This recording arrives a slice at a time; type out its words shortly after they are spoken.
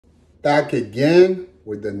Back again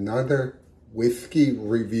with another whiskey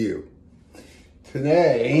review.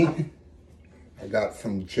 Today, I got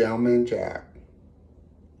some Gentleman Jack.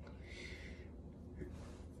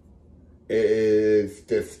 It is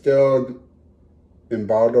distilled and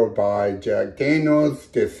bottled by Jack Daniel's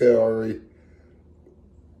Distillery,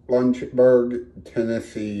 Lynchburg,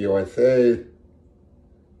 Tennessee, USA.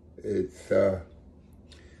 It's,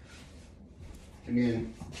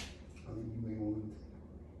 again,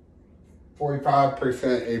 45%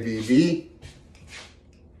 ABV.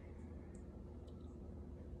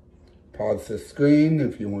 Pause the screen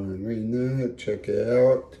if you want to read that. Check it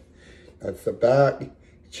out. That's the back.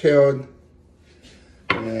 Chilled.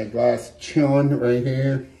 And a glass chilled right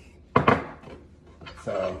here.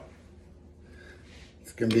 So,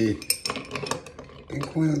 it's going to be, I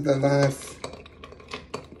think, one of the last.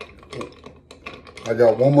 I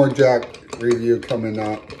got one more Jack review coming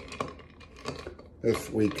up. This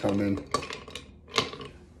week coming.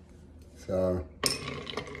 So,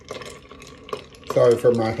 sorry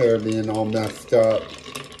for my hair being all messed up.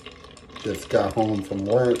 Just got home from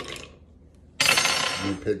work. Let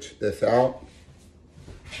me pitch this out.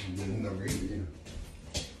 And then the review.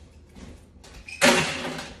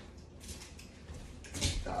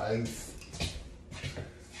 Guys,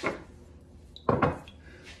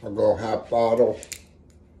 I'll go half bottle.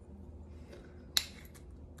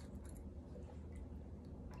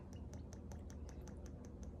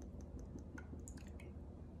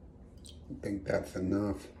 I think that's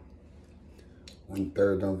enough.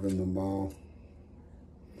 1/3 of the ball.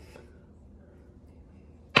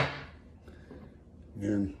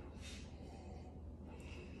 And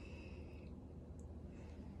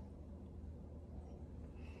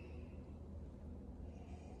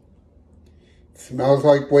smells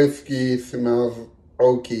like whiskey, smells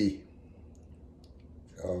oaky.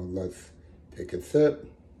 So let's take a sip.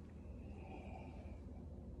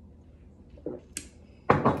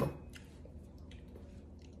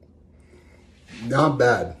 Not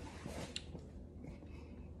bad.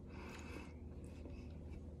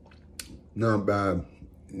 Not bad.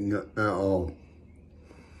 Not at all.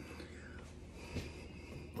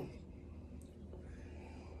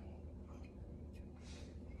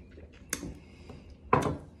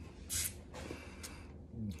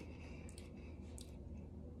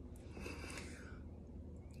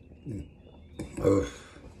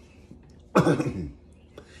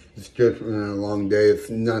 It's just been a long day. It's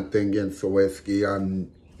nothing against the whiskey.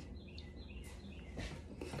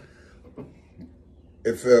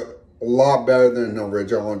 It's a lot better than the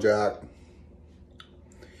original Jack.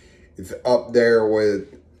 It's up there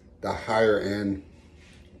with the higher end.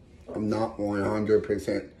 I'm not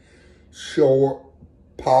 100% sure,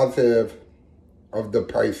 positive of the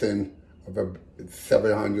pricing of a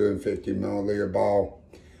 750 milliliter bottle.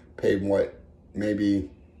 Paid what, maybe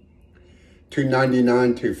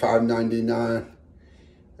 $2.99 to $5.99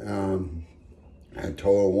 at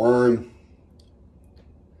Total Wine.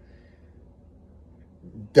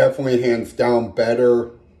 Definitely hands down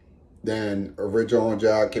better than original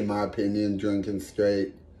Jack in my opinion, drinking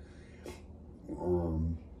straight.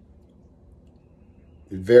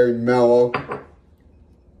 It's very mellow.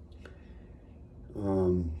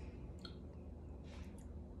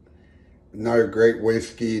 Another great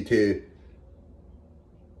whiskey to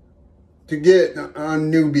get a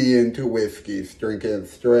newbie into whiskeys, drinking it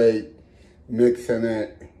straight, mixing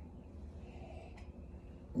it.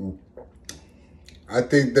 I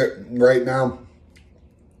think that right now,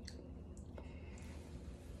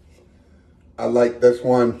 I like this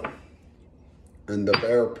one and the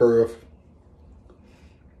Bear Proof.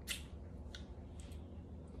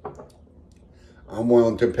 I'm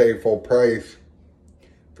willing to pay full price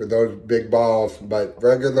for those big bottles, but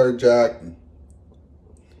regular Jack,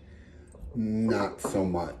 not so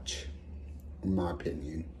much, in my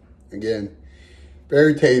opinion. Again,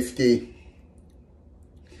 very tasty.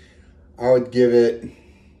 I would give it,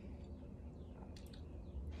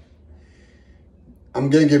 I'm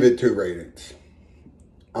going to give it 2 ratings.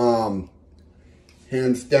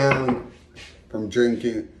 Hands down, from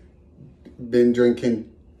been drinking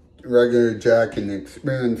regular Jack and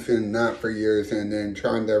experiencing that for years, and then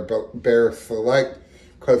trying their Bear Select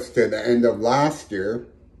close to the end of last year.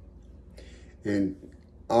 And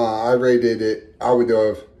I rated it, I would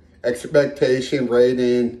have expectation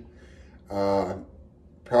rating,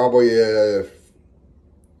 probably a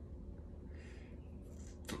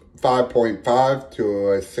 5.5 to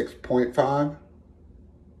a 6.5.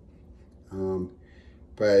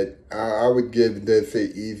 But I would give this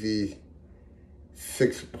an easy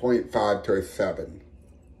 6.5 to a 7.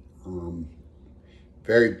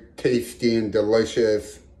 Very tasty and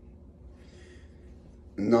delicious.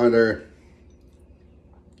 another,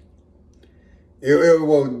 it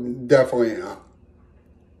will definitely,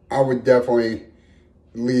 I would definitely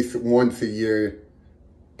at least once a year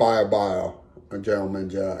buy a bottle of Gentleman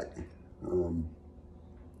Jack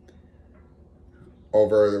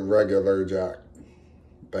over the regular Jack.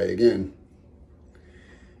 But again,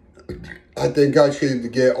 I think I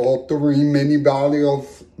should get all 3 mini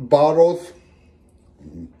bottles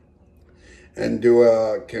and do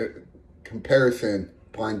a comparison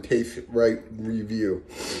blind taste right review.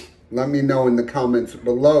 Let me know in the comments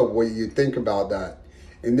below what you think about that.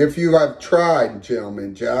 And if you have tried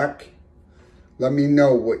Gentleman Jack, let me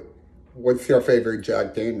know what's your favorite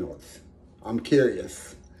Jack Daniels. I'm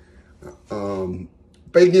curious.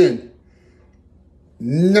 But again,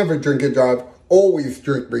 never drink and drive. Always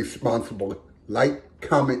drink responsibly. Like,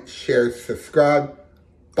 comment, share, subscribe,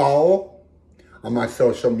 follow on my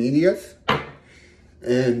social medias.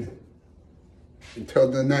 And until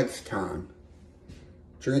the next time,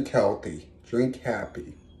 drink healthy, drink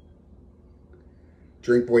happy,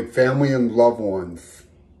 drink with family and loved ones,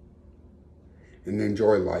 and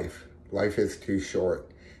enjoy life. Life is too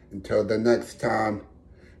short. Until the next time,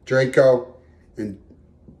 Draco and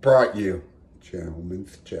brought you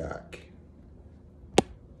Gentleman's Jack.